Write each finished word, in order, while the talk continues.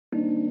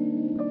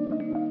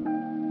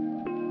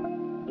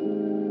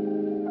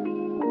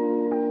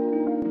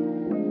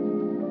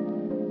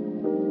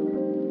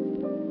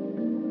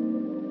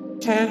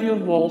Tanya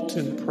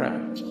Walton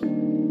Pratt.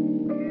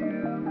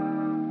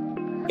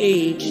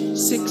 Age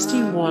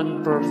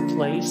 61,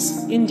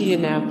 birthplace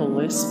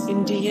Indianapolis,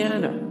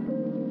 Indiana.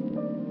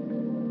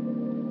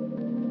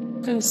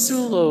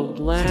 Consuelo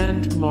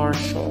Bland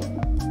Marshall.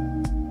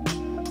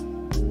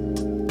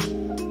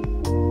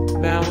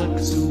 Malik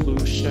Zulu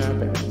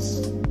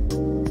Chavez.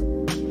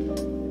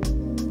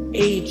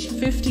 Age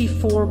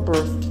 54,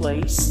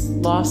 birthplace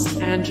Los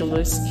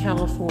Angeles,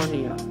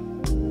 California.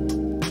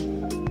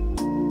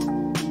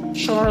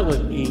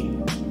 Charlotte E.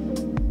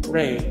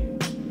 Ray.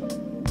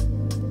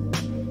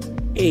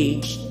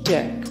 Age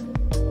Dec.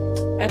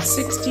 At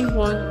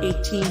 61,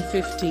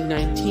 1850,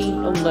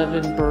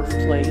 1911,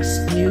 birthplace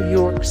New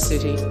York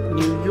City,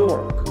 New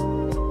York.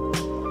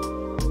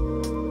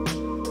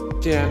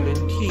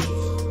 Damon Keith.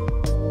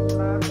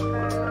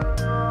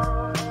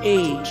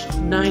 Age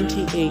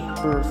 98,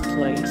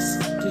 birthplace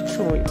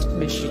Detroit,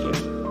 Michigan.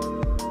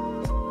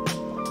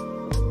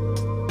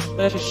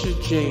 Letitia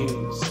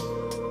James.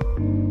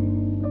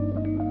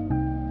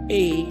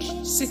 Age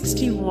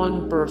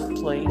 61,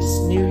 birthplace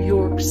New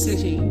York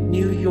City,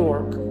 New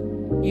York,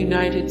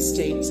 United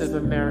States of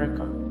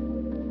America.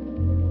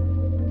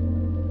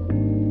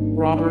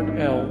 Robert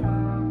L.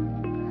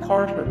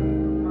 Carter.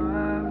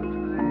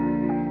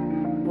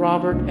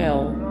 Robert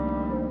L.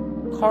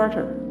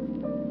 Carter.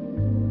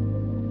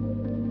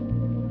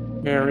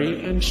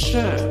 Mary and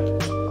Shad.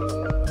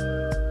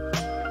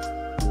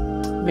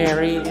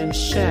 Mary and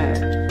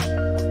Shad.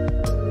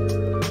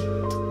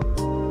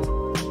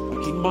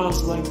 Vicky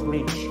Miles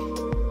Lagrange.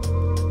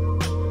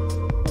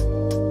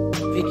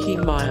 Vicky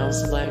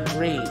Miles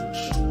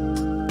Lagrange.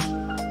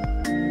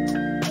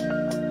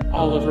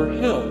 Oliver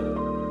Hill.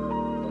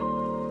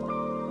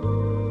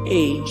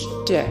 Age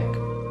Dec.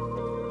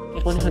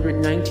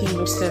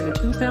 11907,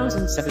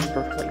 2007,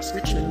 birthplace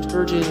Richmond,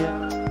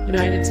 Virginia,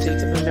 United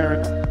States of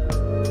America.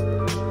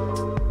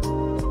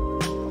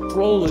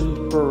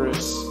 Roland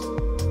Burris.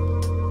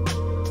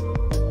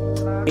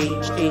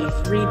 Age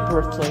 83,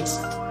 birthplace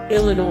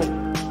Illinois,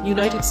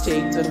 United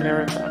States of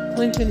America,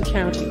 Clinton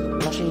County,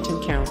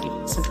 Washington County,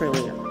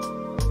 Centralia.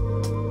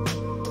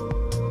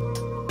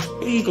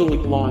 Legally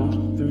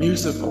Blonde, the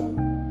musical.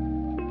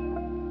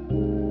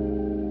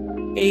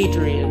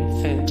 Adrian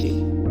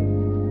Fenty.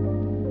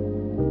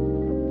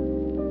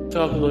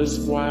 Douglas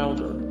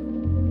Wilder.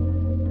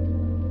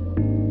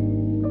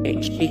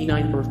 Age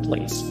 89,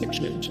 birthplace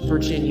Richmond,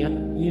 Virginia,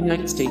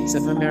 United States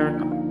of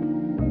America.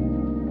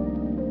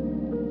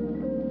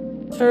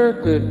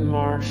 Thurgood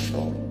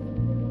Marshall.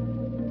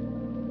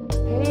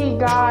 Hey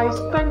guys,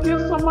 thank you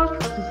so much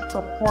for the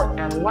support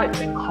and likes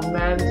and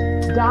comments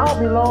down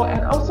below,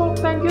 and also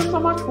thank you so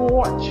much for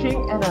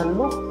watching, and I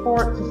look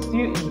forward to see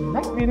you in the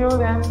next video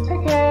then.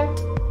 Take care.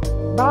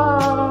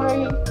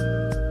 Bye.